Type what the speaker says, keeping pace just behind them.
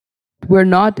we're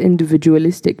not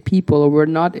individualistic people, or we're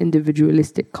not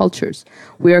individualistic cultures.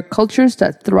 We are cultures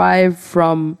that thrive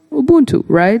from Ubuntu,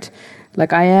 right?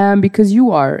 Like I am because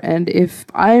you are. And if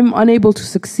I'm unable to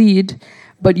succeed,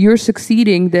 but you're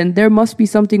succeeding, then there must be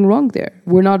something wrong there.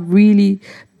 We're not really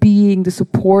being the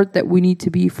support that we need to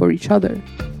be for each other.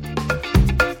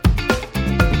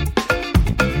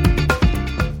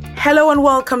 Hello and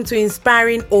welcome to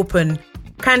Inspiring Open,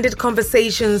 candid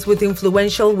conversations with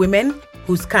influential women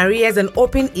whose careers and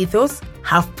open ethos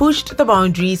have pushed the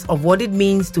boundaries of what it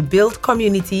means to build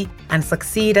community and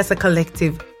succeed as a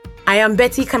collective. I am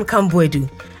Betty Kankambwedu,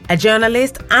 a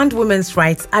journalist and women's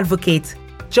rights advocate.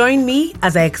 Join me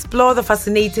as I explore the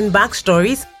fascinating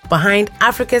backstories behind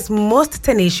Africa's most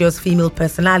tenacious female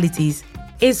personalities.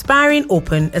 Inspiring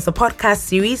Open is a podcast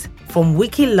series from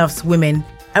Wiki Loves Women,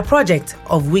 a project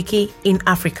of Wiki in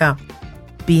Africa.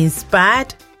 Be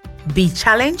inspired, be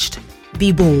challenged,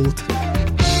 be bold.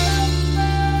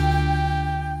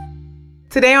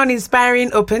 Today on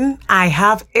Inspiring Open, I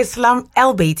have Islam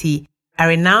Elbeiti, a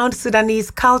renowned Sudanese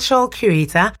cultural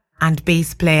curator and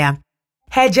bass player.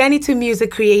 Her journey to music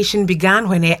creation began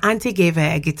when her auntie gave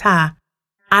her a guitar.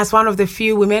 As one of the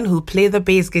few women who play the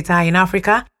bass guitar in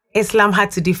Africa, Islam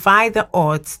had to defy the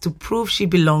odds to prove she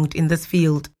belonged in this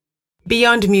field.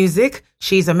 Beyond music,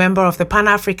 she is a member of the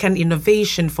Pan-African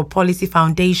Innovation for Policy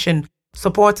Foundation,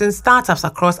 supporting startups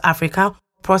across Africa,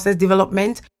 process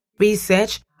development,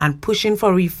 research, and pushing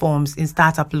for reforms in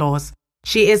startup laws.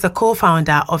 She is a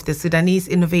co-founder of the Sudanese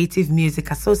Innovative Music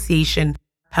Association.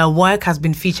 Her work has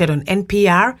been featured on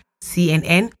NPR,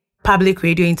 CNN, Public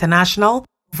Radio International,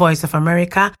 Voice of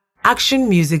America, Action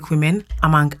Music Women,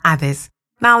 among others.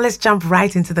 Now let's jump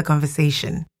right into the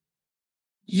conversation.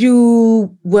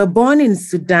 You were born in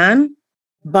Sudan,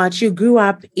 but you grew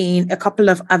up in a couple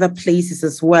of other places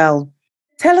as well.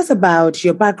 Tell us about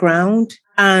your background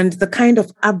and the kind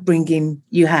of upbringing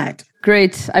you had.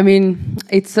 Great. I mean,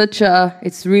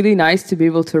 it's really nice to be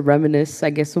able to reminisce, I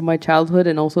guess, of my childhood,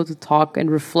 and also to talk and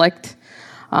reflect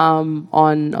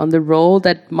on the role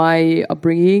that my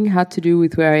upbringing had to do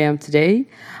with where I am today.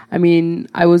 I mean,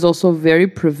 I was also very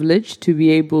privileged to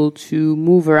be able to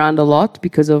move around a lot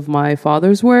because of my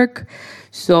father's work.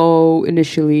 So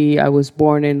initially, I was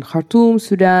born in Khartoum,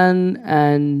 Sudan,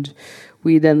 and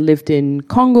we then lived in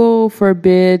Congo for a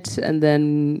bit, and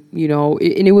then,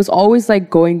 it was always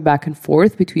like going back and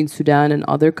forth between Sudan and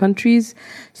other countries.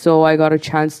 So I got a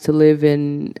chance to live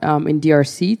in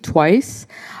DRC twice,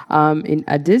 in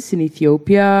Addis in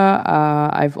Ethiopia.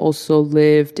 I've also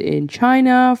lived in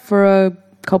China for a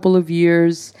couple of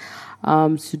years,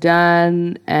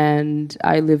 Sudan, and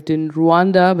I lived in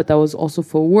Rwanda, but that was also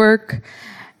for work.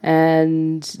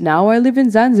 And now I live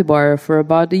in Zanzibar for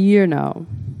about a year now.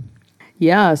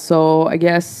 Yeah, so I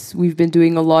guess we've been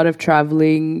doing a lot of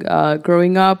traveling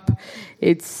growing up.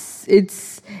 It's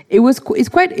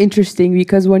quite interesting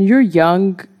because when you're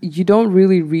young, you don't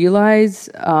really realize,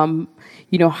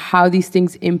 how these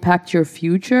things impact your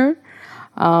future.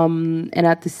 And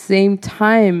at the same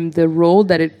time, the role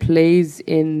that it plays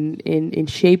in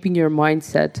shaping your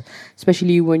mindset,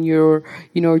 especially when you're,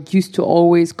 used to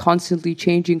always constantly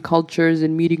changing cultures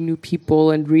and meeting new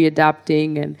people and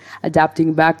readapting and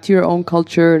adapting back to your own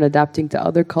culture and adapting to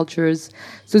other cultures.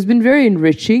 So it's been very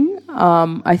enriching.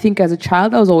 I think as a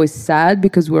child, I was always sad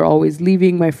because we're always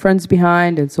leaving my friends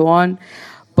behind and so on.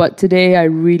 But today, I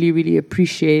really, really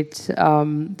appreciate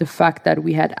the fact that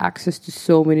we had access to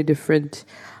so many different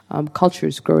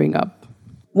cultures growing up.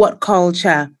 What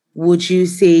culture would you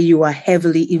say you are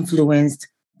heavily influenced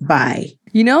by?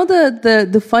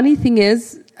 The funny thing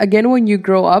is, again, when you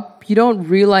grow up, you don't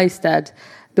realize that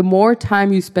the more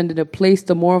time you spend in a place,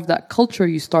 the more of that culture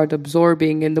you start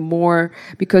absorbing, and the more,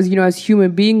 because, as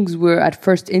human beings, we're at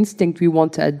first instinct, we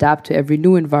want to adapt to every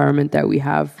new environment that we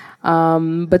have.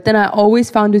 But then I always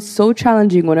found it so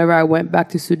challenging whenever I went back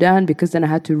to Sudan, because then I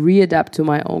had to readapt to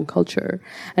my own culture.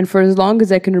 And for as long as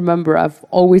I can remember, I've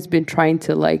always been trying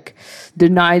to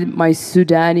deny my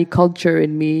Sudani culture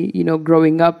in me,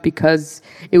 growing up, because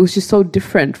it was just so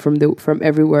different from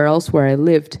everywhere else where I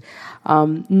lived.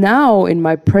 Now, in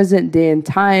my present day and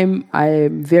time, I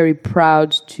am very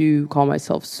proud to call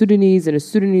myself Sudanese, and a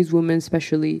Sudanese woman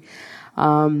especially.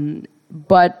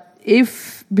 But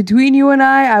if between you and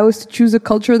I was to choose a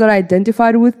culture that I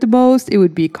identified with the most, it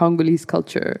would be Congolese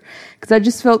culture. Because I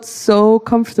just felt so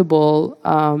comfortable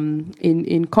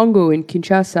in Congo, in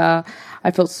Kinshasa.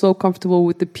 I felt so comfortable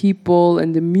with the people,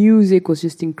 and the music was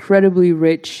just incredibly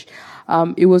rich.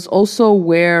 It was also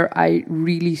where I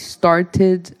really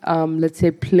started,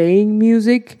 playing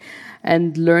music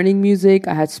and learning music.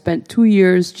 I had spent 2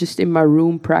 years just in my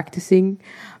room practicing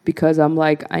because I'm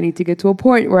like, I need to get to a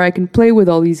point where I can play with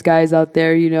all these guys out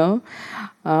there, you know?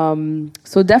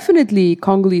 So definitely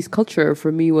Congolese culture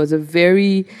for me was a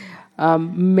very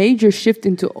major shift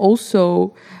into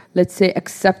also, let's say,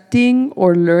 accepting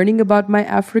or learning about my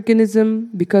Africanism,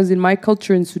 because in my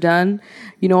culture in Sudan,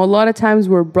 you know, a lot of times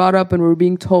we're brought up and we're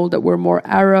being told that we're more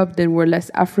Arab, then we're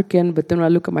less African. But then when I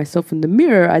look at myself in the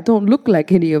mirror, I don't look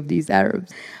like any of these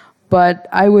Arabs. But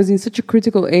I was in such a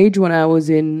critical age when I was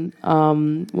in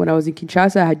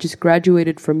Kinshasa. I had just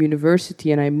graduated from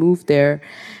university and I moved there.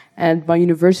 And my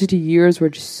university years were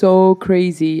just so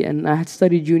crazy. And I had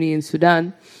studied uni in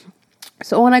Sudan.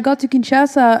 So when I got to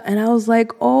Kinshasa, and I was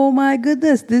like, oh my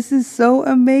goodness, this is so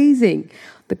amazing.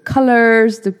 The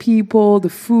colors, the people, the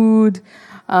food.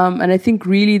 And I think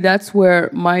really that's where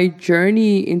my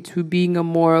journey into being a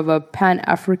more of a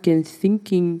Pan-African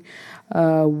thinking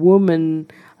woman,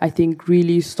 I think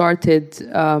really started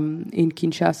in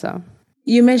Kinshasa.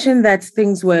 You mentioned that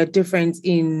things were different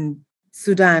in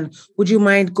Sudan. Would you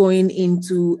mind going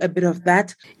into a bit of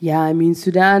that? Yeah, I mean,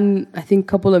 Sudan, I think a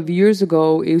couple of years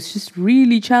ago, it was just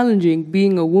really challenging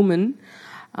being a woman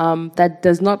that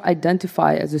does not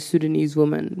identify as a Sudanese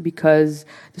woman, because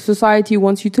the society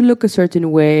wants you to look a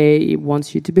certain way, it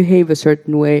wants you to behave a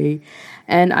certain way.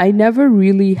 And I never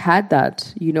really had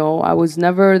that, you know. I was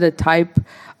never the type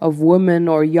of woman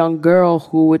or young girl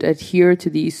who would adhere to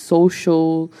these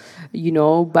social, you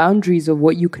know, boundaries of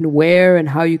what you can wear and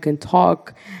how you can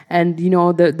talk. And, you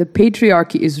know, the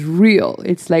patriarchy is real.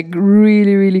 It's like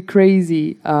really, really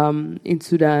crazy in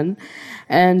Sudan.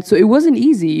 And so it wasn't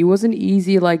easy. It wasn't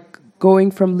easy, like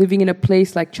going from living in a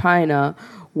place like China,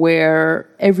 where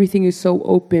everything is so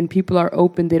open, people are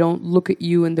open, they don't look at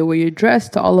you and the way you're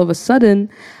dressed, to all of a sudden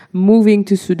moving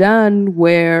to Sudan,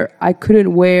 where I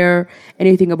couldn't wear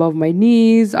anything above my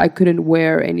knees, I couldn't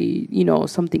wear any, you know,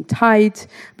 something tight,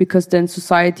 because then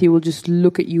society will just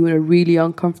look at you in a really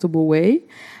uncomfortable way.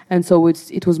 And so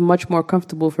it was much more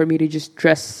comfortable for me to just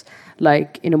dress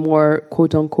like in a more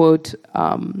quote unquote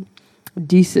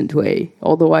decent way,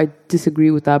 although I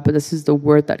disagree with that, but this is the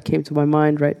word that came to my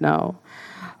mind right now.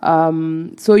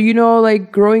 So, you know,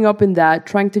 like growing up in that,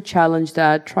 trying to challenge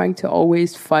that, trying to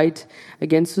always fight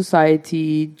against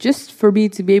society, just for me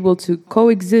to be able to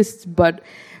coexist, but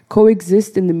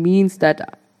coexist in the means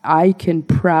that I can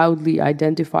proudly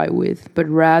identify with, but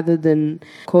rather than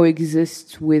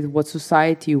coexist with what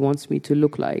society wants me to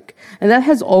look like. And that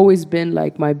has always been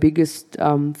like my biggest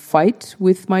fight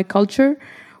with my culture,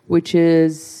 which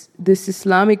is this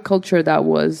Islamic culture that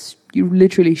was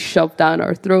literally shoved down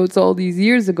our throats all these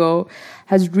years ago,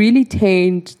 has really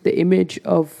tainted the image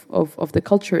of the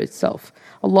culture itself.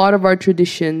 A lot of our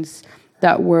traditions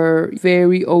that were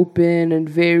very open and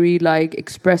very like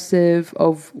expressive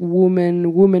of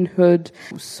womanhood,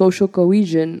 social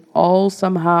cohesion, all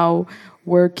somehow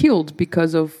were killed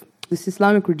because of this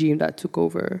Islamic regime that took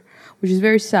over, which is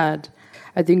very sad.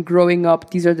 I think growing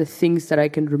up, these are the things that I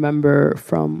can remember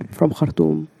from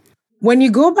Khartoum. When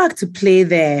you go back to play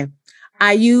there,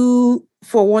 are you,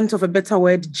 for want of a better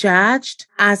word, judged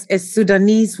as a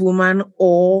Sudanese woman,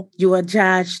 or you are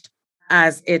judged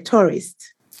as a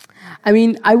tourist? I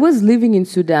mean, I was living in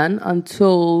Sudan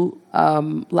until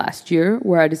last year,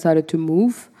 where I decided to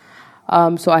move.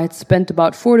 So I had spent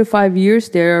about 4 to 5 years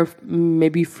there,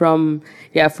 maybe from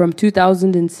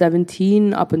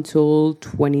 2017 up until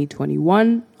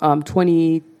 2021,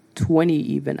 2020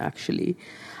 even actually.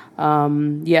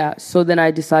 So then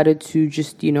I decided to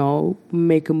just, you know,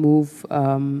 make a move,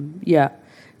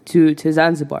 to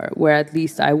Zanzibar, where at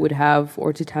least I would have,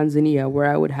 or to Tanzania,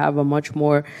 where I would have a much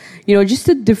more, you know, just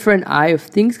a different eye of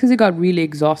things, because it got really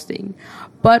exhausting.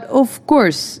 But of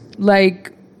course,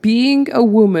 like being a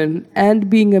woman and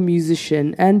being a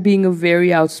musician and being a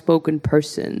very outspoken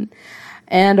person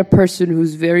and a person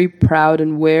who's very proud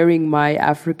and wearing my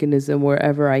Africanism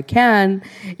wherever I can,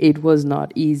 it was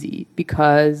not easy,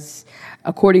 because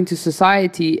according to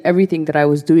society, everything that I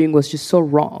was doing was just so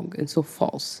wrong and so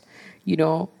false, you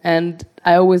know. And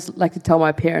I always like to tell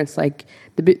my parents, like,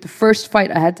 the first fight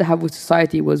I had to have with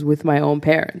society was with my own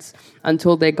parents,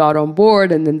 until they got on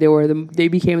board, and then they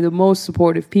became the most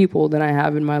supportive people that I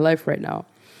have in my life right now.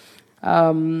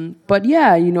 But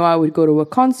yeah, you know, I would go to a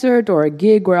concert or a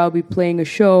gig where I'll be playing a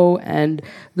show, and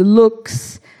the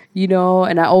looks, you know,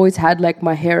 and I always had like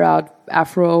my hair out,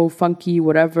 afro, funky,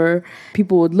 whatever.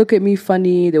 People would look at me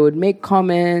funny, they would make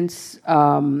comments.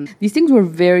 These things were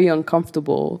very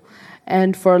uncomfortable.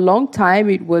 And for a long time,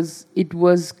 it was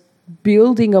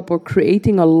building up or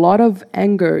creating a lot of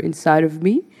anger inside of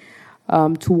me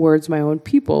towards my own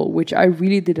people, which I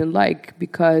really didn't like,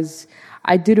 because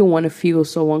I didn't want to feel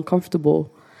so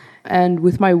uncomfortable. And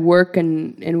with my work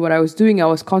and what I was doing, I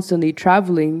was constantly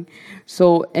traveling.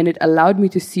 And it allowed me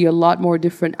to see a lot more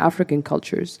different African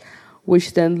cultures,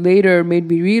 which then later made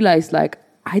me realize, like,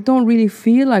 I don't really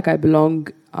feel like I belong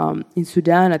in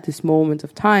Sudan at this moment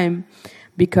of time,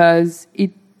 because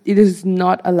it does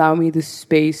not allow me the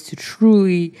space to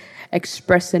truly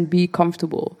express and be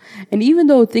comfortable. And even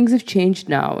though things have changed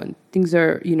now and things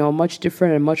are, much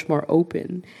different and much more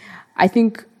open, I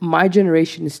think my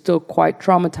generation is still quite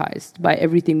traumatized by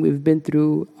everything we've been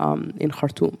through in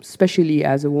Khartoum, especially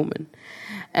as a woman.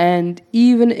 And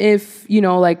even if,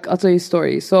 I'll tell you a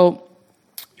story. So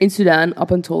in Sudan,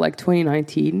 up until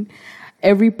 2019,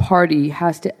 every party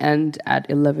has to end at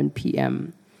 11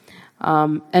 p.m.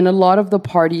 And a lot of the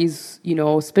parties,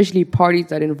 especially parties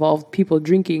that involve people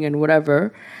drinking and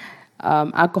whatever,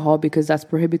 alcohol, because that's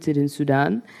prohibited in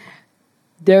Sudan,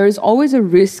 there is always a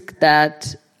risk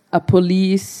that a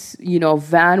police,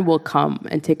 van will come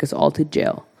and take us all to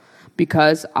jail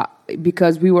because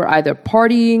we were either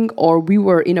partying or we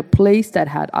were in a place that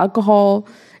had alcohol,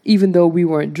 even though we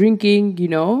weren't drinking,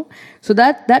 So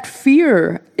that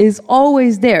fear is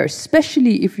always there,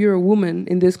 especially if you're a woman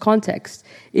in this context.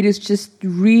 It is just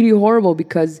really horrible,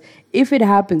 because if it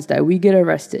happens that we get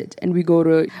arrested and we go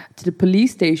to the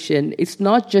police station, it's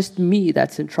not just me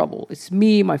that's in trouble. It's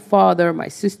me, my father, my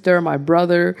sister, my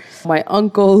brother, my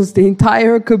uncles, the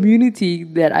entire community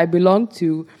that I belong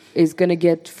to is going to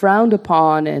get frowned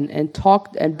upon and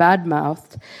talked and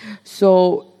badmouthed.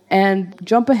 And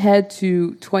jump ahead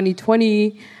to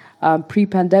 2020,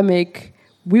 pre-pandemic,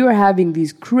 we were having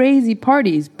these crazy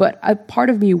parties, but a part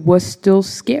of me was still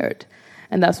scared.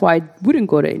 And that's why I wouldn't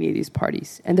go to any of these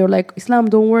parties. And they're like, Islam,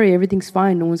 don't worry, everything's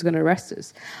fine, no one's going to arrest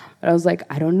us. But I was like,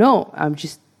 I don't know, I'm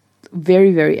just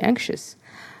very, very anxious.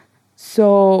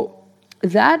 So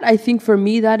that, I think for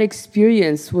me, that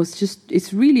experience was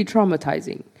it's really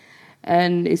traumatizing.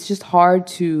 And it's just hard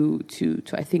to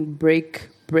I think, break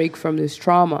from this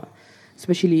trauma,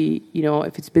 especially,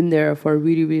 if it's been there for a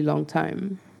really, really long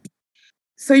time.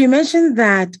 So you mentioned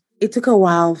that it took a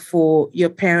while for your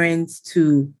parents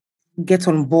to get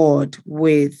on board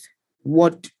with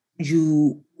what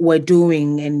you were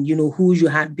doing and, who you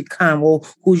had become or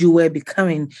who you were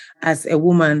becoming as a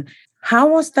woman. How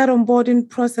was that onboarding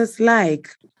process like?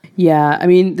 Yeah, I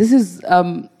mean, this is,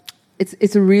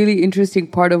 it's a really interesting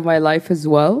part of my life as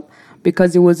well,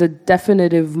 because it was a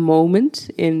definitive moment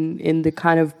in the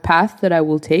kind of path that I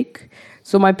will take.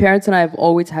 So my parents and I have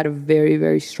always had a very,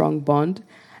 very strong bond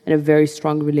and a very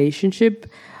strong relationship.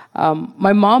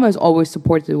 My mom has always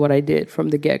supported what I did from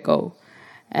the get-go.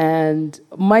 And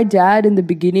my dad in the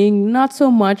beginning, not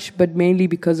so much, but mainly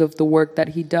because of the work that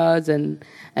he does. And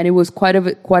it was quite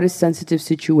a sensitive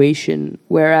situation.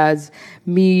 Whereas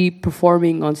me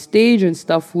performing on stage and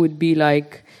stuff would be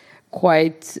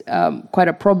quite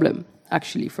a problem,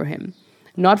 actually, for him.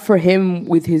 Not for him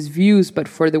with his views, but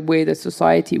for the way that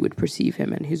society would perceive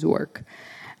him and his work.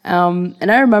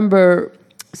 And I remember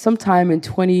sometime in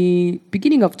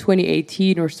beginning of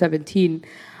 2018 or 17,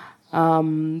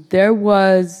 there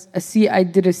was I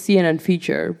did a CNN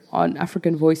feature on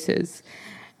African voices.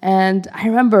 And I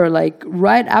remember,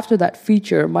 right after that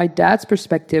feature, my dad's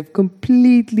perspective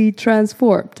completely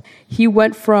transformed. He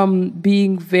went from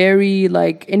being very,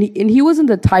 and he wasn't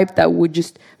the type that would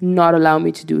just not allow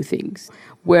me to do things,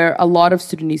 where a lot of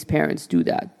Sudanese parents do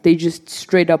that. They just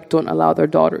straight up don't allow their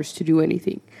daughters to do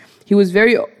anything. He was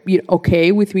very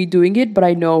okay with me doing it, but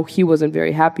I know he wasn't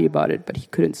very happy about it, but he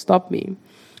couldn't stop me.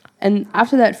 And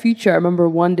after that feature, I remember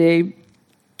one day,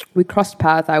 we crossed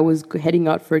paths. I was heading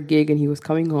out for a gig and he was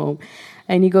coming home.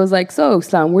 And he goes so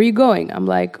Islam, where are you going? I'm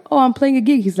like, oh, I'm playing a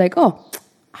gig. He's like, oh,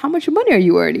 how much money are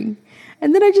you earning?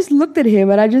 And then I just looked at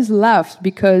him and I just laughed,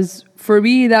 because for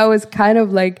me, that was kind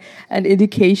of an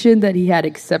indication that he had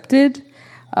accepted,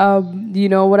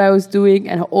 what I was doing,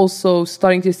 and also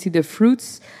starting to see the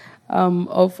fruits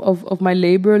of my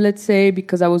labor, let's say,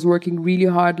 because I was working really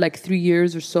hard, 3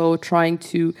 years or so, trying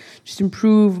to just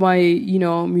improve my,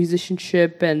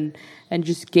 musicianship and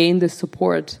just gain the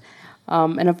support.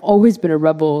 And I've always been a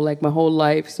rebel, my whole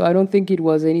life. So I don't think it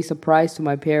was any surprise to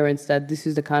my parents that this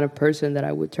is the kind of person that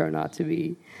I would turn out to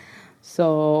be.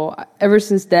 So ever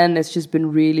since then, it's just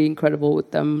been really incredible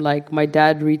with them. My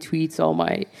dad retweets all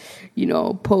my,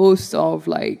 posts of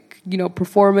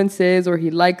performances, or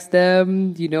he likes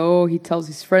them, he tells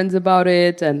his friends about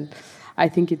it. And I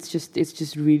think it's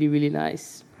just really, really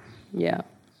nice. Yeah.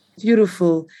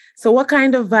 Beautiful. So what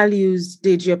kind of values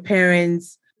did your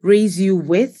parents raise you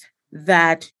with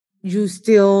that you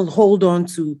still hold on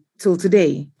to till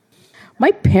today?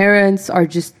 My parents are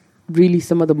just really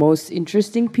some of the most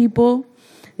interesting people.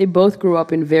 they both grew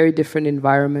up in very different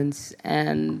environments,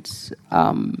 and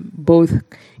both,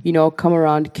 come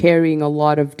around carrying a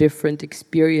lot of different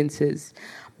experiences.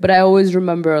 But I always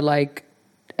remember, like,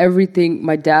 everything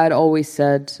my dad always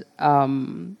said,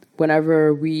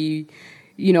 whenever we,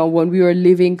 when we were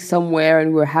living somewhere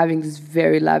and we were having this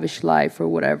very lavish life or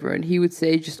whatever, and he would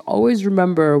say, just always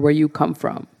remember where you come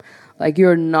from. Like,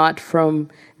 you're not from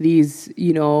these,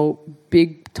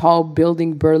 big, tall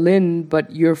building Berlin,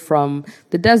 but you're from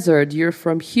the desert, you're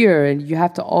from here, and you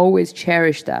have to always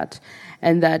cherish that.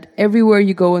 And that everywhere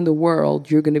you go in the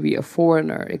world, you're going to be a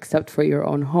foreigner, except for your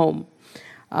own home.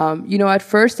 At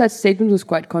first that statement was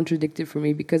quite contradictory for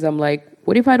me, because I'm like,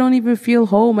 what if I don't even feel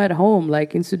home at home,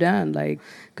 like in Sudan? Like,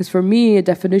 because for me, a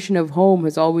definition of home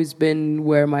has always been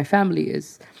where my family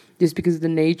is, just because of the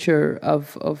nature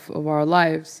of our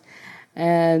lives.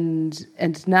 And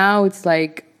now it's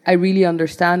like, I really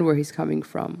understand where he's coming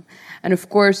from. And of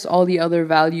course, all the other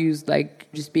values, like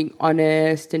just being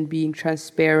honest and being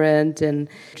transparent and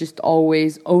just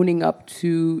always owning up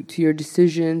to your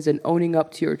decisions and owning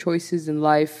up to your choices in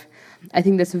life. I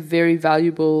think that's a very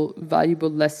valuable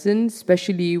lesson,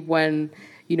 especially when,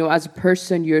 as a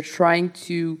person, you're trying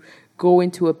to go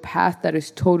into a path that is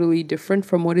totally different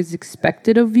from what is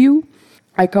expected of you.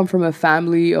 I come from a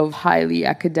family of highly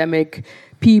academic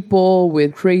people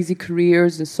with crazy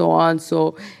careers and so on.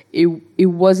 So it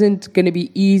wasn't going to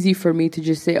be easy for me to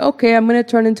just say, okay, I'm going to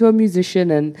turn into a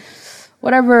musician and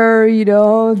whatever,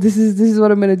 this is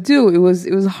what I'm going to do. It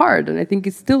was hard, and I think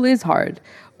it still is hard.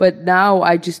 But now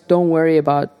I just don't worry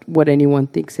about what anyone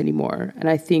thinks anymore. And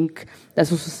I think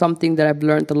that's also something that I've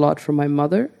learned a lot from my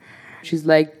mother. She's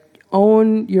like,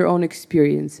 own your own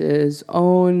experiences,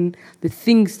 own the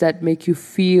things that make you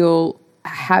feel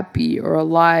happy or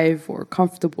alive or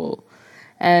comfortable.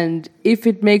 And if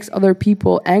it makes other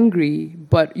people angry,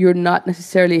 but you're not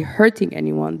necessarily hurting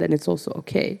anyone, then it's also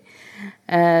okay.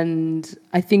 And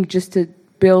I think just to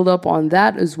build up on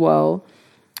that as well,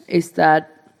 is that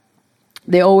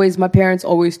my parents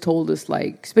always told us,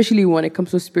 like, especially when it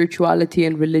comes to spirituality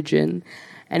and religion,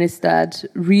 and it's that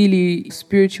really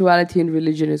spirituality and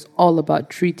religion is all about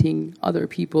treating other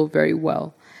people very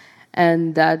well.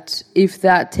 And that if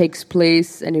that takes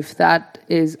place and if that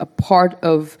is a part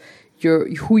of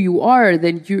who you are,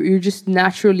 then you're just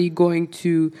naturally going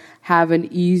to have an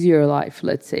easier life,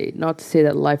 let's say. Not to say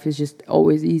that life is just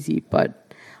always easy,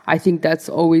 but I think that's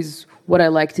always what I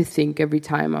like to think every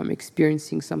time I'm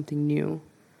experiencing something new.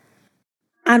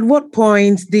 At what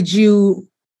point did you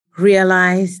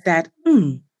realize that,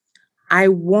 I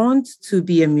want to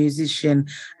be a musician.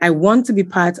 I want to be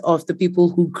part of the people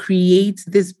who create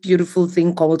this beautiful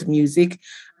thing called music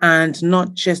and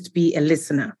not just be a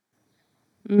listener?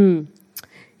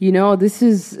 This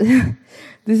is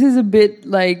this is a bit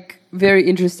like very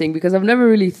interesting, because I've never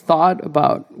really thought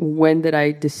about when did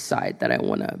I decide that I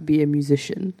want to be a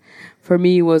musician. For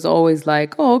me, it was always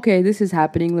like, oh, okay, this is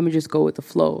happening. Let me just go with the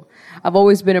flow. I've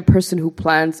always been a person who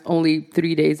plans only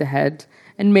 3 days ahead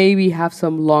and maybe have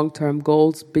some long-term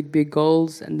goals, big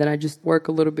goals, and then I just work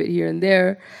a little bit here and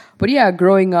there. But yeah,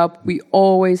 growing up, we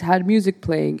always had music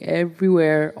playing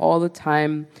everywhere, all the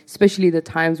time, especially the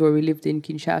times where we lived in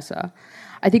Kinshasa.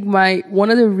 I think one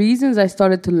of the reasons I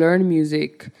started to learn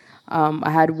music, I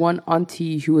had one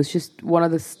auntie who was just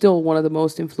still one of the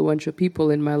most influential people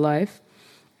in my life.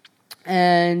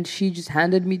 And she just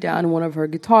handed me down one of her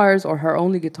guitars, or her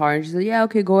only guitar, and she said, yeah,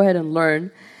 okay, go ahead and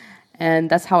learn.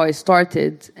 And that's how I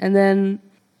started. And then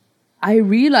I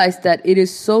realized that it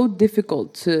is so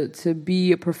difficult to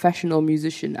be a professional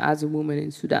musician as a woman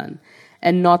in Sudan,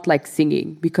 and not like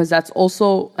singing, because that's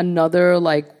also another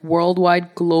like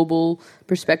worldwide global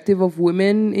perspective of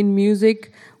women in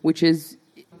music, which is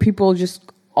people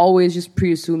just always just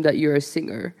pre-assume that you're a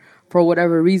singer for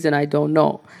whatever reason, I don't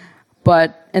know.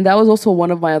 And that was also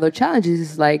one of my other challenges,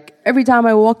 is like every time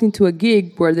I walked into a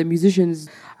gig where the musicians,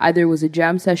 either it was a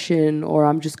jam session or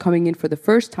I'm just coming in for the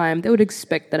first time, they would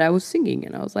expect that I was singing.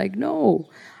 And I was like, no,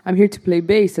 I'm here to play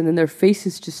bass. And then their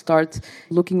faces just start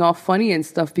looking all funny and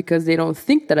stuff because they don't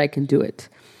think that I can do it.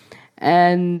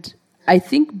 And I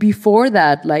think before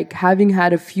that, like having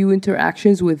had a few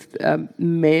interactions with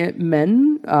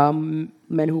men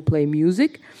who play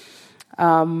music,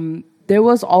 there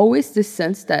was always this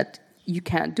sense that you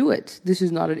can't do it. This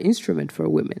is not an instrument for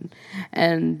women.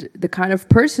 And the kind of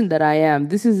person that I am,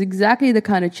 this is exactly the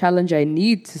kind of challenge I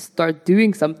need to start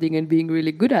doing something and being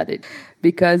really good at it.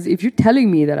 Because if you're telling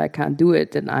me that I can't do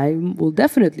it, then I will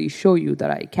definitely show you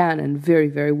that I can, and very,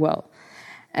 very well.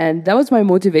 And that was my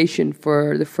motivation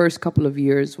for the first couple of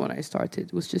years when I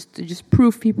started, was just to just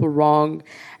prove people wrong,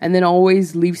 and then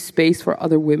always leave space for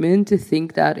other women to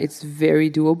think that it's very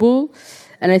doable.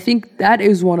 And I think that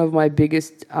is one of my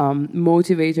biggest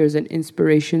motivators and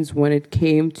inspirations when it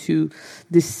came to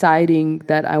deciding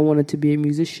that I wanted to be a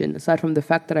musician, aside from the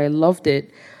fact that I loved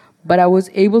it. But I was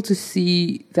able to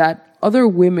see that other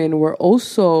women were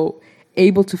also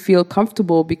able to feel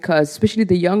comfortable, because especially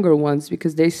the younger ones,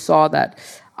 because they saw that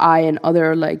I and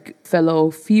other like fellow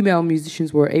female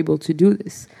musicians were able to do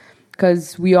this,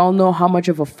 because we all know how much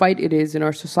of a fight it is in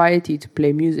our society to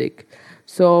play music.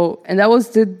 So, and that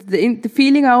was the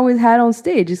feeling I always had on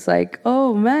stage. It's like,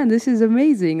 oh man, this is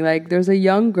amazing. Like, there's a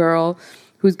young girl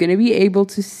who's going to be able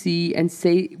to see and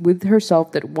say with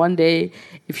herself that one day,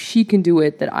 if she can do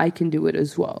it, that I can do it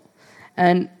as well.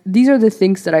 And these are the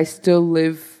things that I still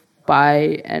live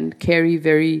by and carry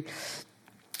very,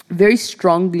 very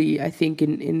strongly, I think,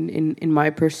 in my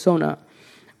persona,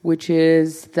 which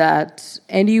is that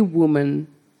any woman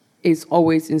is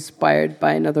always inspired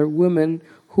by another woman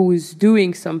who is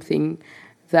doing something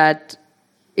that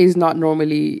is not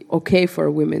normally okay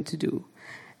for women to do.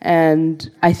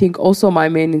 And I think also my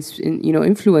main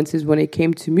influences when it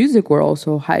came to music were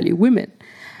also highly women.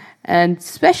 And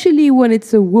especially when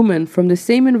it's a woman from the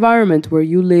same environment where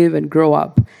you live and grow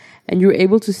up, and you're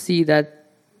able to see that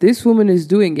this woman is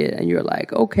doing it, and you're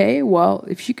like, okay, well,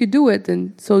 if she could do it,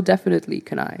 then so definitely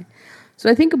can I. So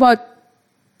I think about,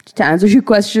 to answer your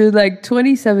question, like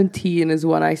 2017 is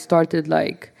when I started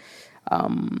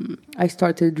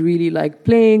really like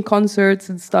playing concerts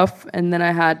and stuff. And then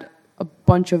I had a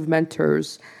bunch of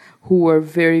mentors who were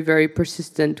very, very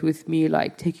persistent with me,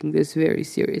 like taking this very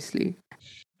seriously.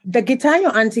 The guitar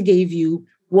your auntie gave you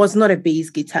was not a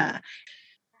bass guitar.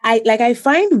 I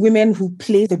find women who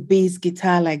play the bass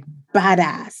guitar like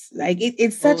badass. Like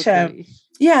it's such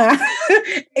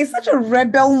it's such a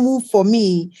rebel move for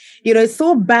me. It's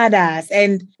so badass.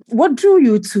 And what drew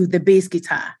you to the bass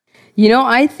guitar?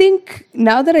 I think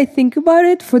now that I think about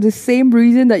it, for the same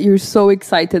reason that you're so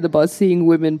excited about seeing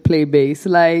women play bass,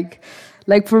 like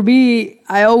for me,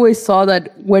 I always saw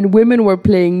that when women were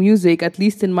playing music, at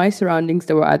least in my surroundings,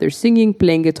 they were either singing,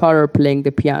 playing guitar, or playing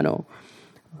the piano.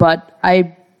 But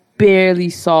I barely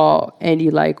saw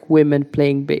any like women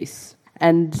playing bass.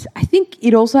 And I think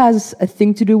it also has a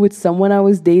thing to do with someone I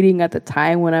was dating at the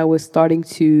time when I was starting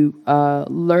to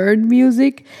learn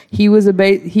music. He was a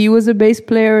bass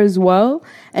player as well.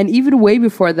 And even way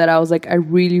before that, I was like, I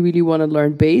really, really want to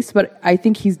learn bass. But I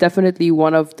think he's definitely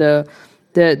one of the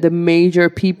major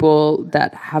people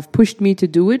that have pushed me to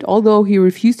do it, although he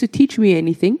refused to teach me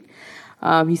anything.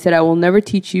 He said, I will never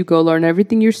teach you, go learn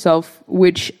everything yourself,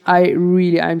 which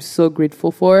I'm so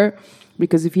grateful for,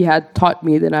 because if he had taught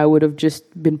me, then I would have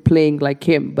just been playing like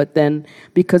him. But then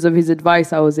because of his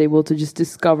advice, I was able to just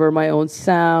discover my own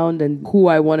sound and who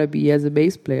I want to be as a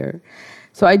bass player.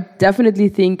 So I definitely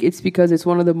think it's because it's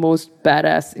one of the most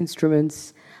badass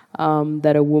instruments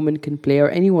that a woman can play, or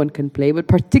anyone can play. But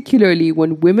particularly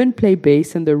when women play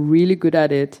bass and they're really good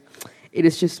at it, it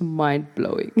is just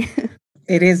mind-blowing.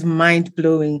 It is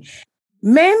mind-blowing.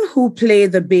 Men who play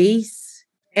the bass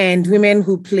and women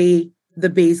who play the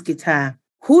bass guitar,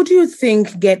 who do you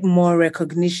think get more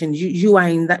recognition? You are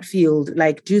in that field.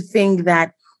 Like, do you think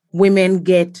that women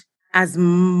get as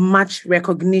much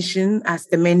recognition as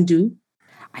the men do?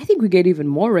 I think we get even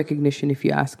more recognition, if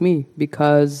you ask me,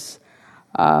 because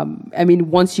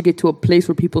once you get to a place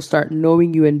where people start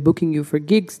knowing you and booking you for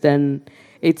gigs, then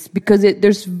it's because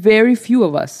there's very few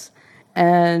of us.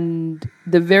 And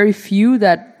the very few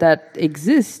that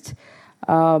exist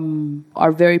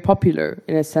are very popular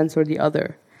in a sense or the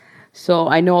other. So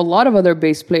I know a lot of other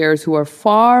bass players who are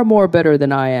far more better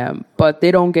than I am, but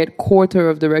they don't get quarter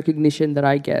of the recognition that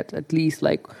I get, at least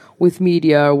like with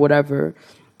media or whatever.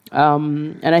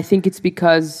 And I think it's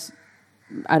because,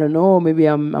 I don't know, maybe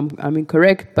I'm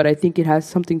incorrect, but I think it has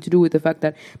something to do with the fact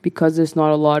that because there's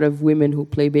not a lot of women who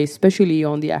play bass, especially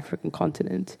on the African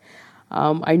continent.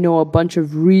 I know a bunch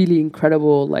of really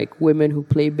incredible like women who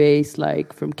play bass,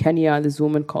 like from Kenya, this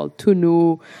woman called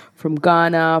Tunu, from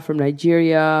Ghana, from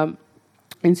Nigeria,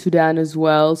 in Sudan as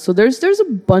well. So there's a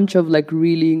bunch of like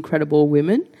really incredible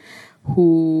women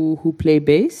who play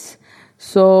bass.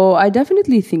 So I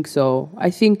definitely think so. I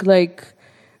think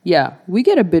we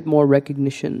get a bit more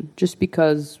recognition just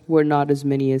because we're not as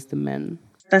many as the men.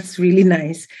 That's really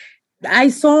nice. I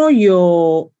saw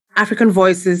your African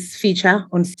Voices feature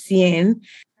on CN.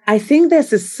 I think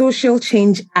there's a social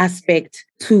change aspect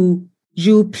to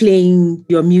you playing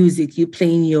your music, you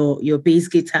playing your bass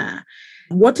guitar.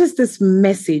 What is this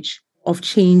message of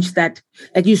change that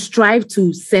you strive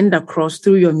to send across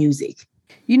through your music?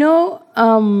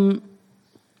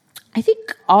 I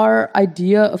think our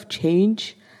idea of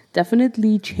change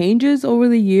definitely changes over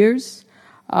the years.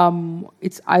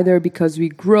 It's either because we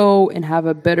grow and have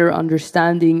a better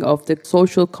understanding of the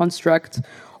social construct,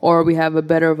 or we have a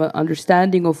better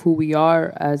understanding of who we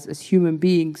are as human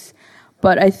beings.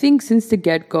 But I think since the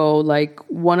get-go, like,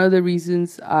 one of the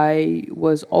reasons I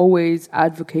was always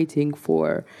advocating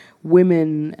for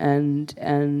women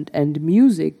and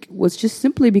music was just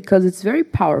simply because it's very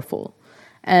powerful.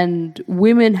 And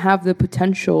women have the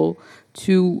potential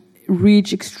to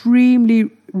reach extremely,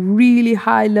 really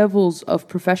high levels of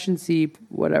proficiency,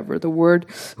 whatever the word,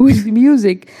 with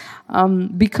music,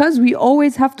 because we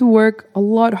always have to work a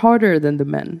lot harder than the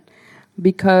men,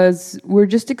 because we're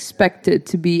just expected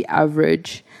to be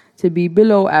average, to be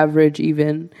below average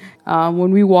even.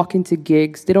 When we walk into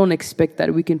gigs, they don't expect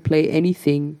that we can play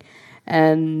anything.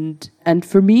 And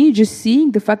for me, just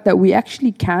seeing the fact that we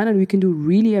actually can and we can do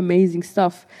really amazing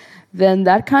stuff, then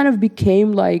that kind of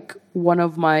became like one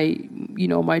of my,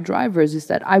 my drivers, is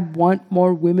that I want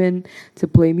more women to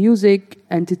play music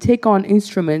and to take on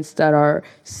instruments that are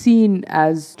seen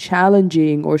as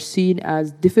challenging or seen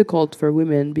as difficult for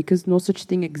women, because no such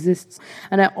thing exists.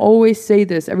 And I always say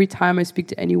this every time I speak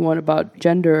to anyone about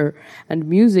gender and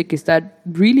music, is that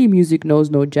really music knows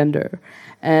no gender.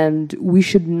 And we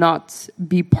should not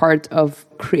be part of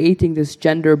creating this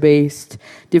gender-based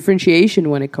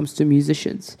differentiation when it comes to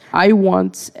musicians. I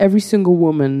want every single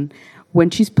woman,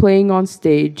 when she's playing on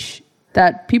stage,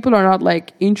 that people are not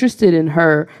like interested in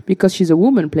her because she's a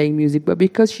woman playing music, but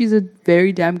because she's a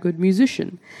very damn good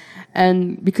musician.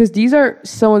 And because these are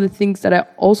some of the things that I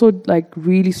also like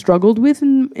really struggled with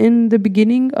in the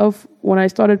beginning of when I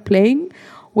started playing,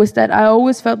 was that I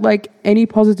always felt like any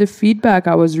positive feedback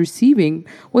I was receiving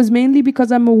was mainly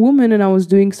because I'm a woman and I was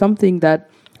doing something that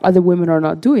other women are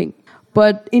not doing.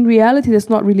 But in reality, that's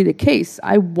not really the case.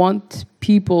 I want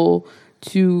people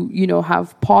to,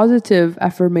 have positive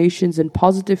affirmations and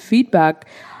positive feedback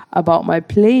about my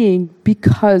playing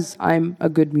because I'm a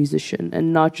good musician,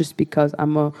 and not just because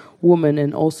I'm a woman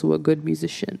and also a good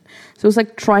musician. So it's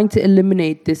like trying to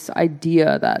eliminate this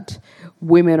idea that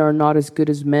women are not as good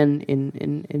as men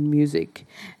in music.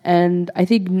 And I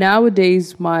think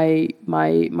nowadays my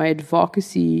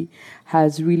advocacy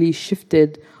has really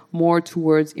shifted more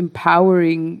towards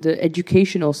empowering the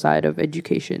educational side of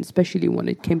education, especially when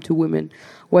it came to women.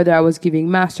 Whether I was giving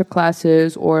master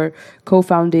classes or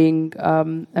co-founding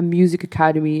a music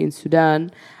academy in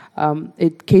Sudan,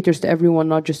 it caters to everyone,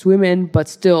 not just women, but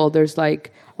still there's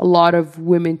like a lot of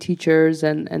women teachers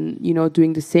and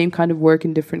doing the same kind of work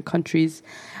in different countries.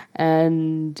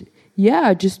 And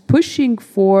yeah, just pushing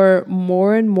for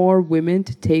more and more women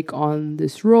to take on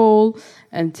this role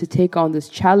and to take on this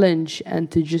challenge, and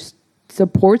to just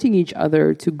supporting each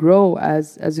other to grow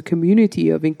as a community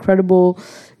of incredible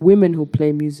women who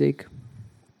play music.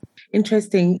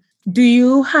 Interesting. Do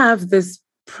you have this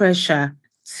pressure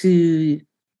to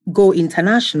go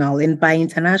international? And by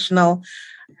international,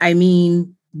 I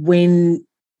mean win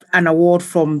an award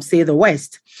from, say, the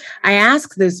West. I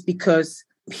ask this because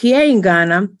here in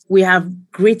Ghana, we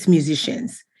have great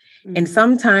musicians. Mm-hmm. And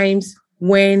sometimes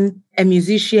when a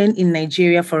musician in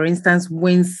Nigeria, for instance,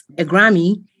 wins a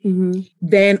Grammy, mm-hmm.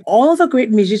 then all the great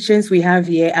musicians we have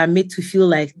here are made to feel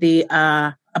like they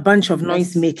are a bunch of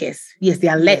noise makers. Yes, they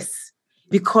are less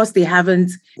because they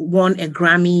haven't won a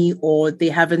Grammy or they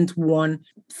haven't won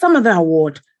some other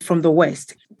award from the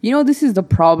West. This is the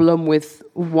problem with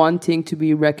wanting to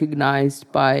be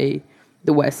recognized by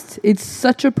the West. It's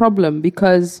such a problem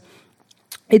because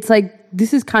it's like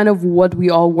this is kind of what we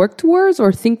all work towards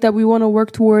or think that we want to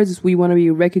work towards, is we want to be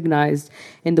recognized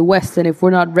in the West. And if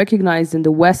we're not recognized in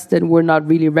the West, then we're not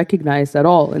really recognized at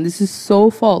all. And this is so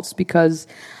false because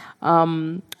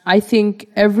I think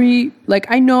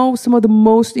I know some of the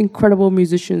most incredible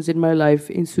musicians in my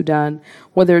life in Sudan,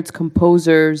 whether it's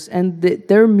composers, and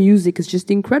their music is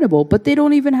just incredible, but they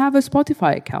don't even have a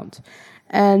Spotify account.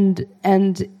 And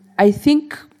I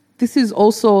think this is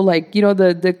also like,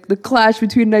 the clash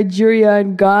between Nigeria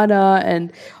and Ghana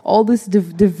and all this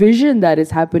division that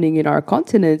is happening in our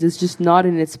continent is just not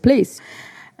in its place.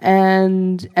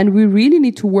 And we really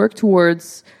need to work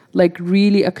towards like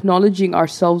really acknowledging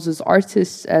ourselves as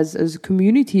artists, as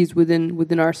communities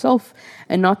within ourselves,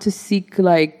 and not to seek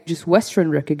like just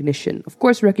Western recognition. Of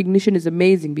course, recognition is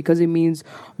amazing because it means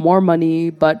more money,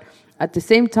 but at the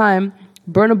same time,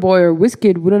 Burna Boy or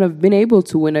Wizkid wouldn't have been able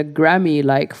to win a Grammy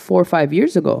like 4 or 5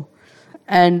 years ago.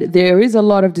 And there is a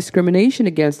lot of discrimination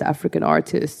against African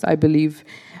artists, I believe,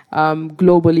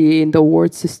 globally in the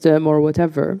award system or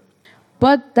whatever.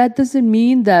 But that doesn't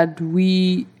mean that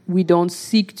we don't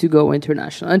seek to go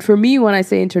international. And for me, when I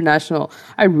say international,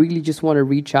 I really just want to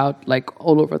reach out like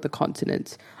all over the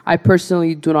continent. I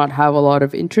personally do not have a lot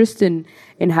of interest in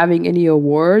having any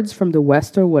awards from the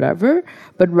West or whatever,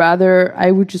 but rather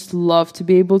I would just love to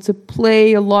be able to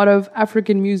play a lot of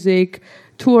African music,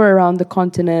 tour around the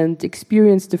continent,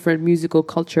 experience different musical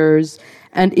cultures.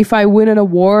 And if I win an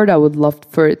award, I would love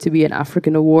for it to be an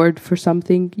African award for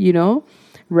something,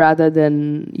 rather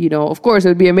than, of course, it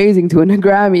would be amazing to win a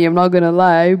Grammy, I'm not going to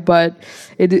lie, but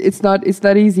it's not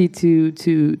easy to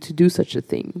do such a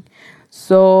thing.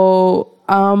 So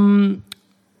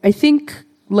I think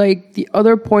like the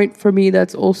other point for me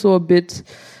that's also a bit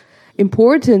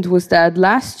important was that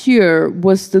last year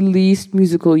was the least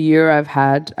musical year I've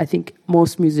had, I think,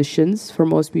 for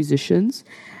most musicians.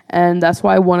 And that's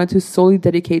why I wanted to solely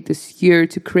dedicate this year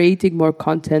to creating more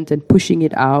content and pushing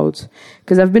it out.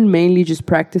 Because I've been mainly just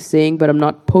practicing, but I'm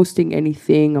not posting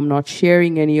anything. I'm not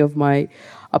sharing any of my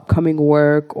upcoming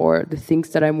work or the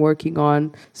things that I'm working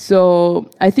on. So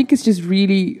I think it's just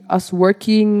really us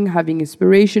working, having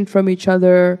inspiration from each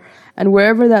other, and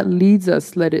wherever that leads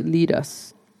us, let it lead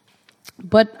us.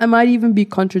 But I might even be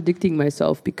contradicting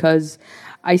myself, because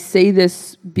I say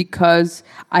this because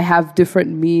I have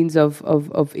different means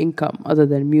of income other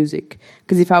than music.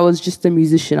 Because if I was just a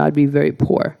musician, I'd be very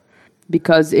poor.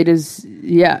 Because it is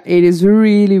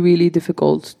really, really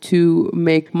difficult to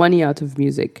make money out of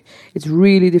music. It's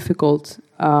really difficult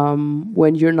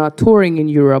when you're not touring in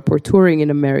Europe or touring in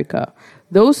America.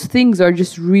 Those things are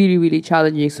just really, really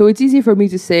challenging. So it's easy for me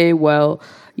to say, well,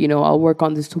 I'll work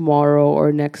on this tomorrow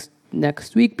or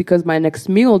next week, because my next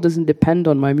meal doesn't depend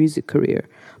on my music career,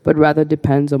 but rather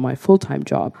depends on my full-time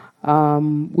job,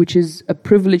 which is a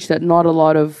privilege that not a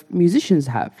lot of musicians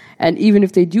have. And even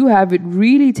if they do have, it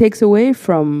really takes away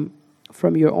from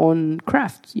your own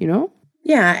craft,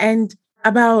 Yeah, and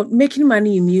about making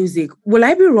money in music, will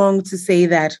I be wrong to say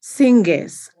that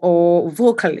singers or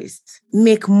vocalists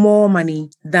make more money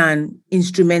than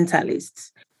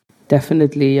instrumentalists?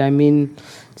 Definitely. I mean,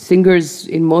 singers,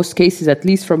 in most cases, at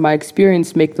least from my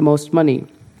experience, make the most money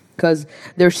because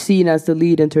they're seen as the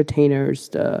lead entertainers.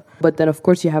 But then, of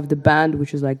course, you have the band,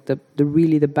 which is like the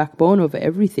really the backbone of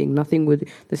everything.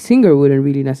 The singer wouldn't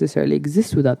really necessarily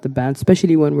exist without the band,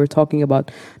 especially when we're talking about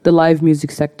the live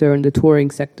music sector and the touring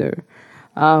sector.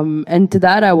 And to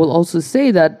that, I will also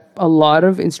say that a lot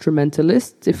of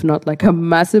instrumentalists, if not like a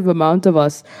massive amount of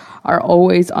us, are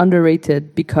always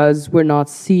underrated because we're not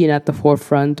seen at the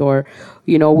forefront, or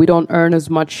we don't earn as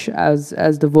much as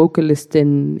the vocalist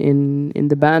in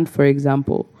the band, for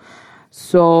example.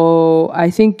 So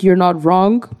I think you're not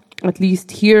wrong. At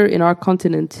least here in our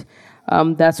continent,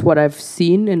 that's what I've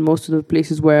seen in most of the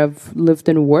places where I've lived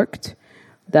and worked,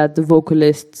 that the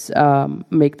vocalists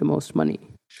make the most money.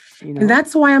 And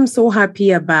that's why I'm so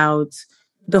happy about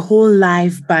the whole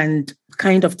live band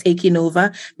kind of taking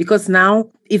over, because now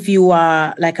if you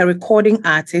are like a recording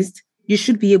artist, you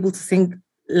should be able to sing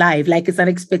live. Like, it's an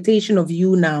expectation of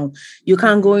you now. You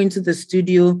can't go into the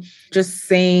studio, just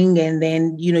sing, and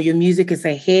then, your music is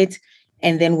a hit.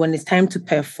 And then when it's time to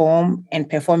perform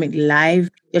it live,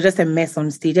 you're just a mess on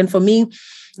stage. And for me,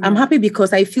 I'm happy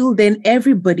because I feel then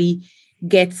everybody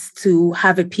gets to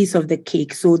have a piece of the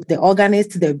cake. So the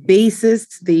organist, the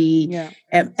bassist,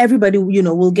 everybody,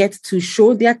 will get to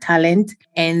show their talent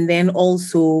and then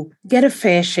also get a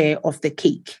fair share of the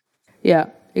cake. Yeah,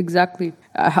 exactly.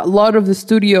 A lot of the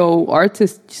studio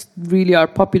artists really are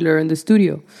popular in the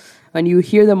studio. And you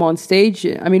hear them on stage.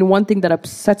 I mean, one thing that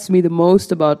upsets me the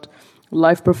most about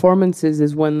live performances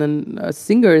is when a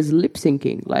singer is lip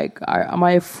syncing. Like, am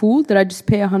I a fool? Did I just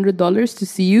pay $100 to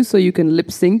see you so you can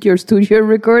lip sync your studio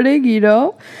recording?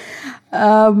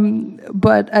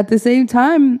 But at the same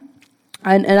time,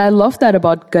 and I love that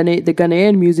about the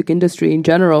Ghanaian music industry in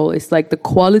general. It's like the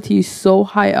quality is so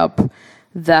high up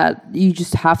that you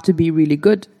just have to be really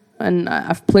good. And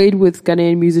I've played with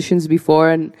Ghanaian musicians before,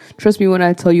 and trust me when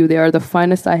I tell you, they are the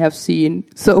finest I have seen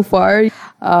so far.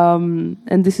 And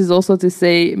this is also to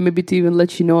say, maybe to even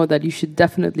let you know that you should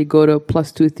definitely go to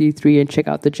 +233 and check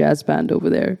out the jazz band over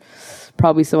there.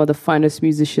 Probably some of the finest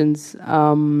musicians.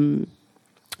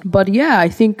 But yeah, I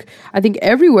think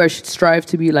everywhere should strive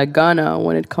to be like Ghana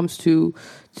when it comes to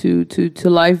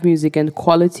live music and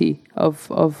quality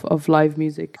of live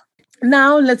music.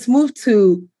 Now let's move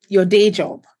to your day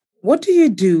job. What do you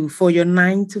do for your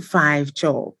 9-to-5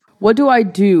 job? What do I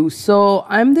do? So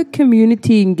I'm the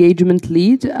community engagement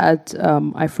lead at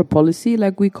Afropolicy,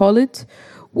 like we call it,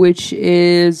 which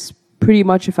is pretty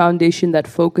much a foundation that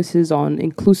focuses on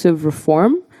inclusive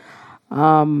reform.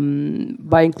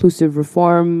 By inclusive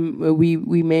reform,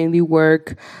 we mainly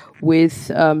work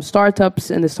with startups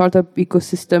and the startup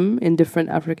ecosystem in different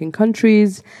African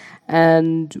countries,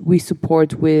 and we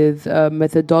support with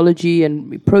methodology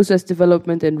and process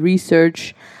development and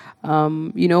research.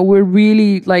 We're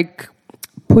really like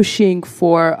pushing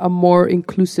for a more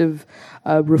inclusive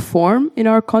reform in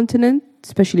our continent,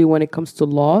 especially when it comes to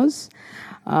laws.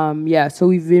 So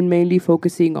we've been mainly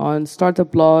focusing on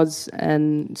startup laws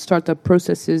and startup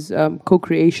processes,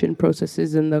 co-creation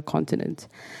processes in the continent.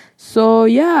 So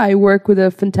I work with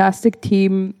a fantastic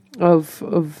team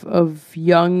of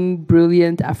young,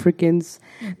 brilliant Africans.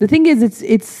 The thing is,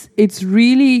 it's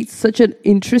really such an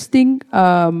interesting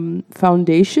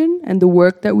foundation, and the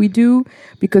work that we do,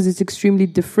 because it's extremely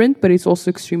different, but it's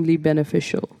also extremely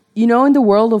beneficial. In the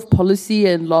world of policy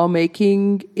and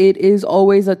lawmaking, it is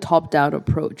always a top-down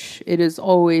approach. It is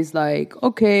always like,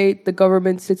 okay, the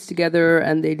government sits together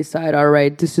and they decide, all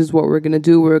right, this is what we're going to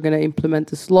do. We're going to implement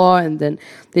this law. And then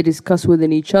they discuss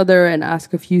within each other and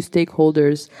ask a few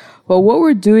stakeholders. But what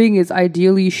we're doing is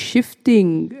ideally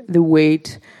shifting the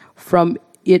weight from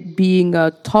it being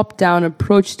a top-down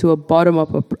approach to a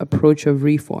bottom-up approach of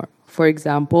reform. For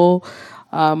example,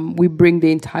 we bring the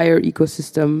entire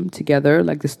ecosystem together,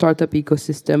 like the startup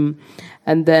ecosystem,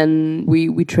 and then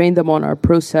we train them on our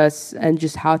process and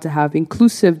just how to have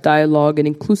inclusive dialogue and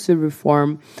inclusive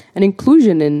reform and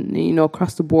inclusion in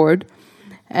across the board.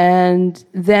 And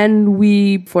then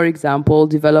we, for example,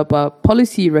 develop a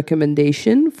policy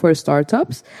recommendation for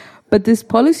startups. But this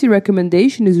policy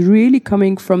recommendation is really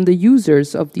coming from the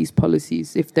users of these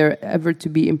policies, if they're ever to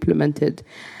be implemented.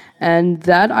 And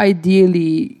that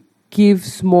ideally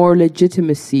gives more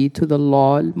legitimacy to the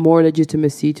law, more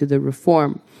legitimacy to the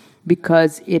reform,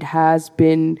 because it has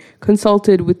been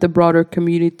consulted with the broader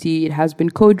community, it has been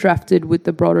co-drafted with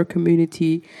the broader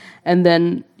community, and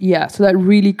then, so that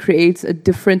really creates a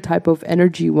different type of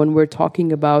energy when we're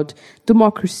talking about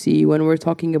democracy, when we're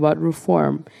talking about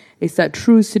reform. It's that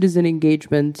true citizen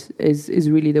engagement is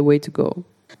really the way to go.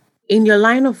 In your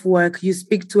line of work, you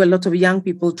speak to a lot of young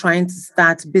people trying to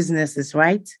start businesses,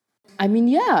 right? I mean,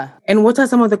 yeah. And what are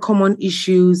some of the common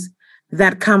issues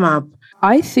that come up?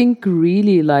 I think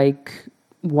really like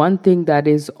one thing that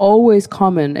is always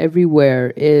common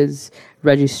everywhere is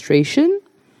registration,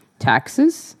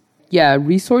 taxes,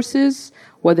 resources,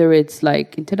 whether it's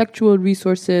like intellectual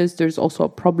resources. There's also a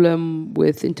problem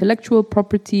with intellectual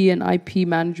property and IP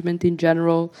management in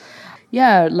general.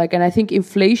 And I think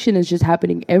inflation is just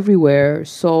happening everywhere.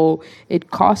 So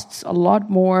it costs a lot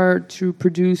more to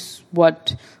produce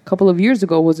what a couple of years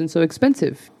ago wasn't so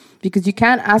expensive. Because you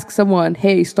can't ask someone,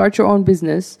 hey, start your own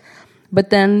business, but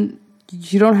then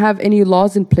you don't have any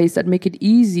laws in place that make it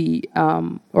easy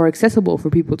or accessible for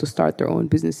people to start their own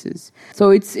businesses. So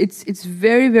it's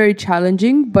very, very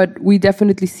challenging, but we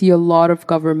definitely see a lot of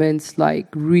governments like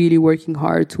really working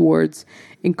hard towards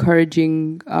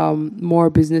encouraging more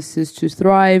businesses to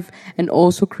thrive and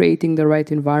also creating the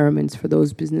right environments for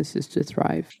those businesses to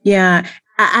thrive. Yeah.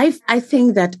 I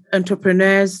think that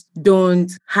entrepreneurs don't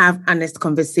have honest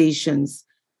conversations.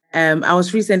 I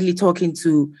was recently talking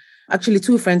to actually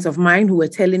two friends of mine who were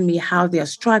telling me how they are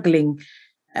struggling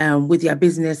with their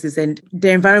businesses, and the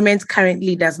environment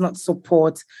currently does not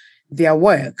support their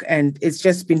work. And it's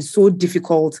just been so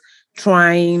difficult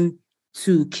trying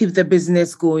to keep the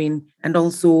business going and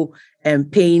also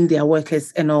paying their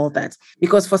workers and all that.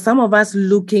 Because for some of us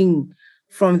looking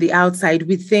from the outside,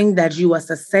 we think that you are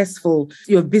successful,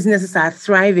 your businesses are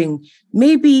thriving.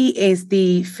 Maybe it's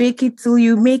the fake it till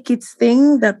you make it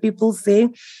thing that people say.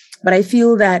 But I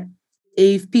feel that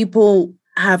if people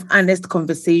have honest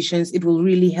conversations, it will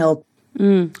really help.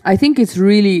 I think it's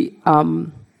really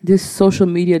this social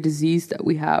media disease that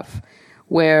we have,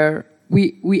 where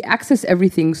we access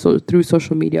everything through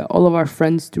social media, all of our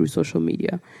friends through social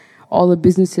media, all the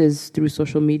businesses through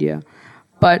social media.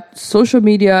 But social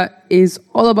media is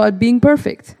all about being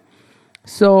perfect.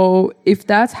 So if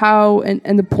that's how,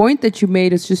 and the point that you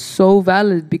made is just so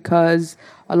valid, because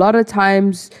a lot of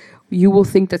times you will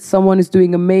think that someone is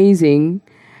doing amazing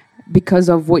because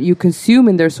of what you consume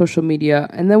in their social media.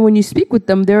 And then when you speak with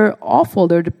them, they're awful,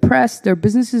 they're depressed, their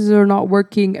businesses are not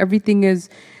working, everything is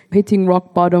hitting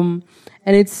rock bottom.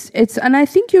 And and I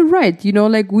think you're right,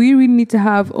 we really need to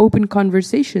have open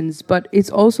conversations, but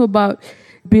it's also about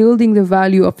building the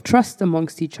value of trust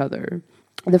amongst each other.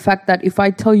 The fact that if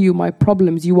I tell you my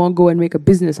problems, you won't go and make a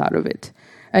business out of it.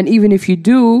 And even if you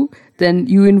do, then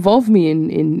you involve me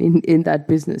in that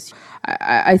business.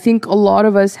 I think a lot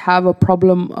of us have a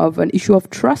problem of an issue of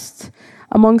trust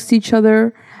amongst each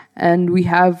other. And we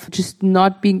have just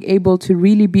not being able to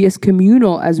really be as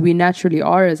communal as we naturally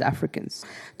are as Africans,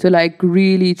 to like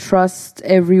really trust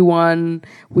everyone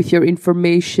with your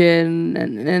information.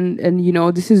 And you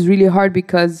know, this is really hard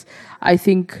because I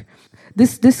think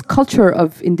this culture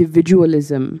of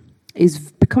individualism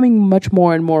is becoming much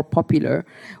more and more popular,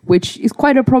 which is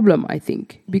quite a problem, I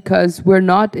think, because we're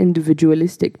not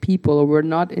individualistic people, or we're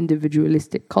not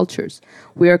individualistic cultures.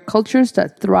 We are cultures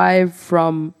that thrive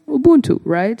from Ubuntu,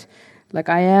 right? Like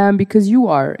I am because you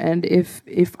are. And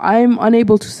if I'm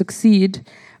unable to succeed,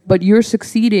 but you're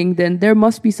succeeding, then there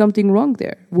must be something wrong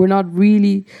there. We're not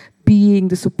really being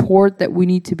the support that we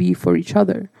need to be for each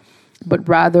other, but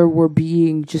rather we're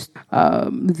being just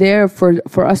there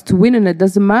for us to win, and it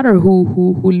doesn't matter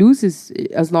who loses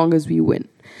as long as we win.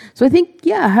 So I think,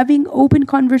 yeah, having open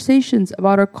conversations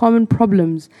about our common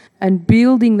problems and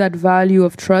building that value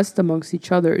of trust amongst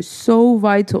each other is so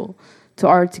vital to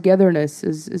our togetherness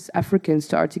as Africans,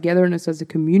 to our togetherness as a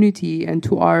community, and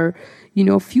to our, you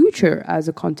know, future as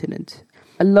a continent.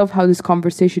 I love how this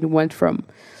conversation went from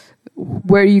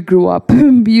where you grew up,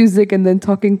 music, and then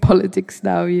talking politics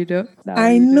now, you know.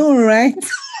 I know, right?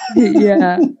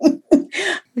 Yeah.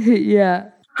 Yeah.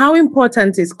 How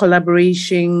important is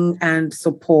collaboration and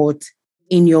support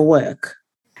in your work?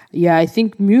 Yeah, I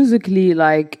think musically,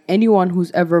 like anyone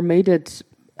who's ever made it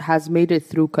has made it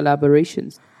through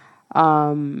collaborations.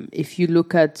 If you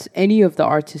look at any of the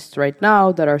artists right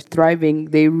now that are thriving,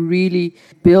 they really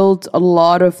build a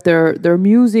lot of their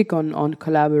music on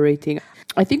collaborating.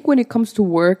 I think when it comes to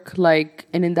work, like,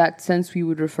 and in that sense, we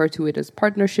would refer to it as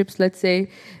partnerships, let's say,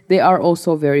 they are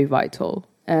also very vital.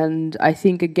 And I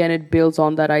think, again, it builds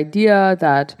on that idea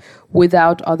that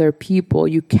without other people,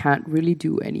 you can't really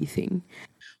do anything.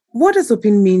 What does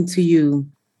open mean to you?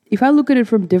 If I look at it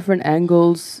from different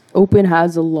angles, open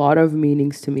has a lot of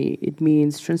meanings to me. It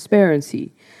means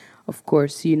transparency. Of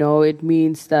course, you know, it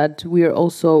means that we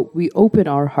open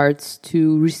our hearts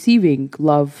to receiving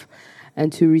love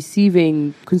and to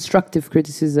receiving constructive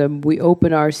criticism. We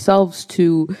open ourselves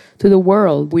to the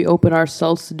world. We open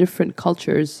ourselves to different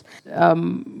cultures.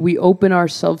 We open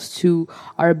ourselves to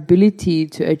our ability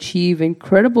to achieve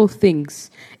incredible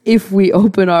things if we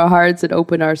open our hearts and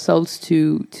open ourselves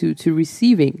to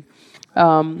receiving.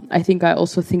 I think I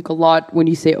also think a lot when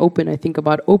you say open, I think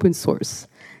about open source.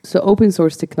 So open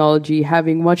source technology,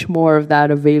 having much more of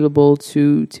that available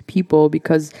to people,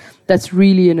 because that's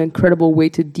really an incredible way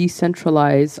to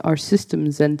decentralize our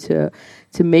systems and to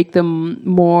make them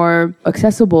more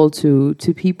accessible to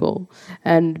people.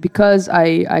 And because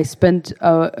I spent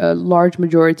a large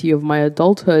majority of my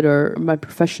adulthood or my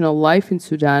professional life in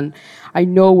Sudan, I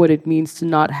know what it means to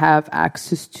not have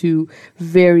access to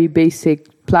very basic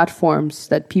platforms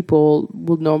that people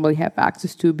will normally have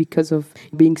access to because of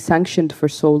being sanctioned for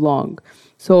so long.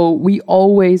 So we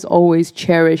always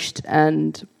cherished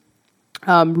and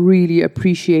really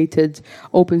appreciated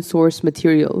open source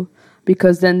material,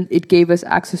 because then it gave us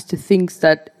access to things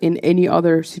that in any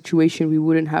other situation we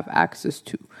wouldn't have access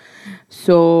to.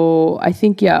 So I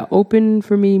think, yeah, open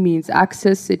for me means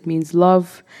access, it means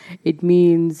love, it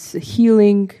means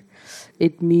healing,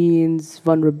 it means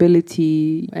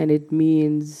vulnerability, and it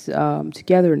means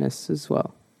togetherness as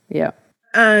well. Yeah.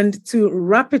 And to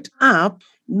wrap it up,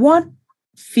 what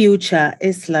future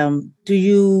Islam do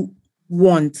you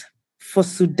want for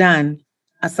Sudan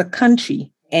as a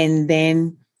country, and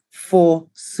then for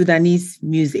Sudanese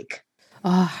music?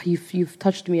 You've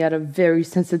touched me at a very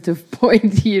sensitive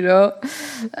point, you know.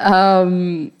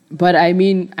 But I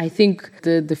mean, I think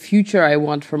the future I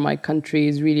want for my country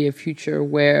is really a future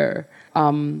where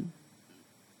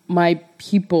my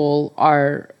people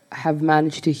have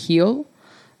managed to heal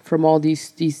from all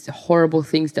these horrible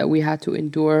things that we had to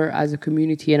endure as a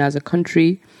community and as a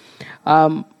country.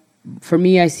 For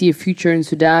me, I see a future in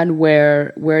Sudan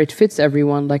where it fits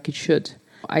everyone like it should.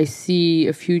 I see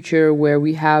a future where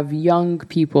we have young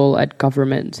people at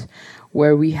government,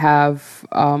 where we have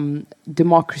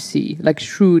democracy, like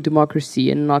true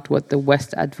democracy, and not what the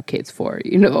West advocates for,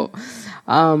 you know.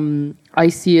 I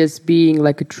see us being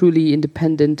like a truly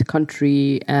independent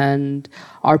country, and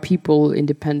our people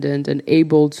independent and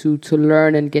able to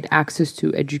learn and get access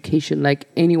to education like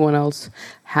anyone else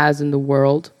has in the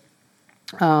world.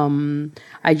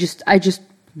 I just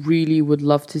really would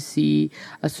love to see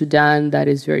a Sudan that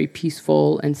is very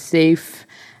peaceful and safe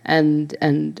and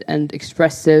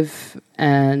expressive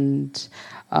and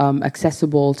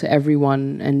accessible to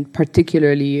everyone, and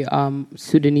particularly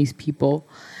Sudanese people.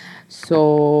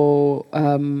 So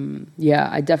yeah,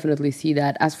 I definitely see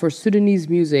that. As for Sudanese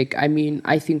music, I mean,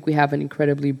 I think we have an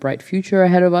incredibly bright future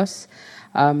ahead of us.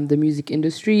 the music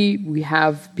industry. We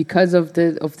have, because of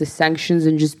the sanctions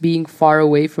and just being far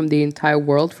away from the entire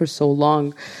world for so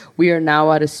long, we are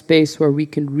now at a space where we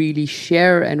can really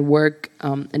share and work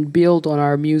and build on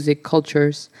our music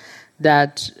cultures,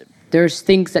 that there's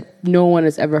things that no one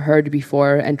has ever heard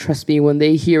before. And trust me, when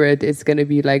they hear it, it's going to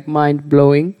be like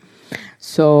mind-blowing.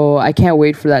 So I can't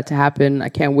wait for that to happen. I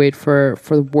can't wait for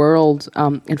the world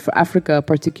and for Africa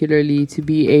particularly to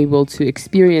be able to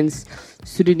experience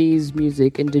Sudanese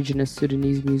music, indigenous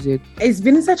Sudanese music. It's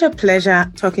been such a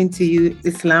pleasure talking to you,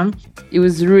 Islam. It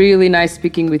was really nice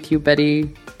speaking with you, Betty.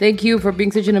 Thank you for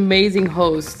being such an amazing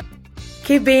host.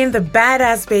 Keep being the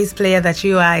badass bass player that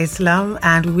you are, Islam,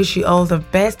 and we wish you all the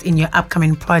best in your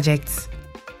upcoming projects.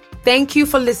 Thank you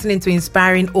for listening to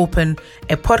Inspiring Open,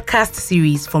 a podcast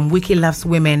series from Wiki Loves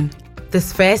Women.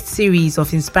 This first series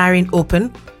of Inspiring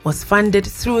Open was funded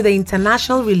through the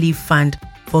International Relief Fund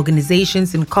for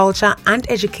Organizations in Culture and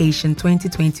Education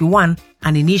 2021,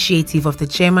 an initiative of the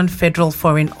German Federal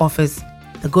Foreign Office,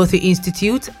 the Goethe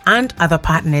Institute, and other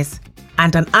partners,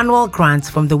 and an annual grant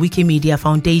from the Wikimedia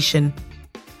Foundation.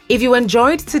 If you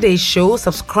enjoyed today's show,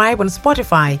 subscribe on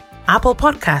Spotify, Apple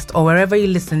Podcast, or wherever you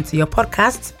listen to your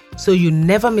podcasts so you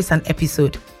never miss an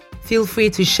episode. Feel free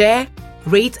to share,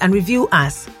 rate, and review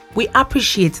us. We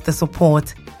appreciate the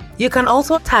support. You can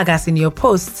also tag us in your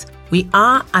posts. We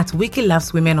are at Wiki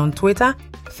Loves Women on Twitter,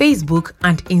 Facebook,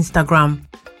 and Instagram.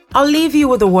 I'll leave you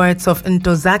with the words of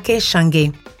Ntozake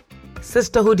Shange.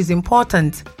 Sisterhood is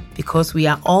important because we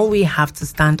are all we have to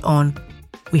stand on.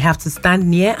 We have to stand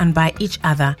near and by each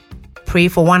other, pray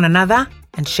for one another,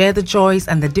 and share the joys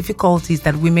and the difficulties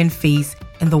that women face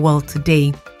in the world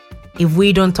today. If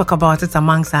we don't talk about it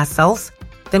amongst ourselves,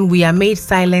 then we are made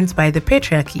silent by the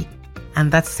patriarchy, and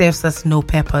that serves us no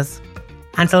purpose.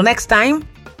 Until next time,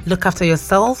 look after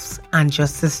yourselves and your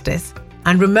sisters.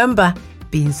 And remember,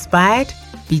 be inspired,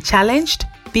 be challenged,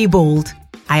 be bold.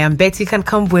 I am Betty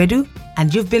Kankambwedu,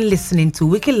 and you've been listening to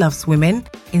Wiki Loves Women,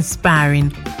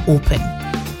 Inspiring Open.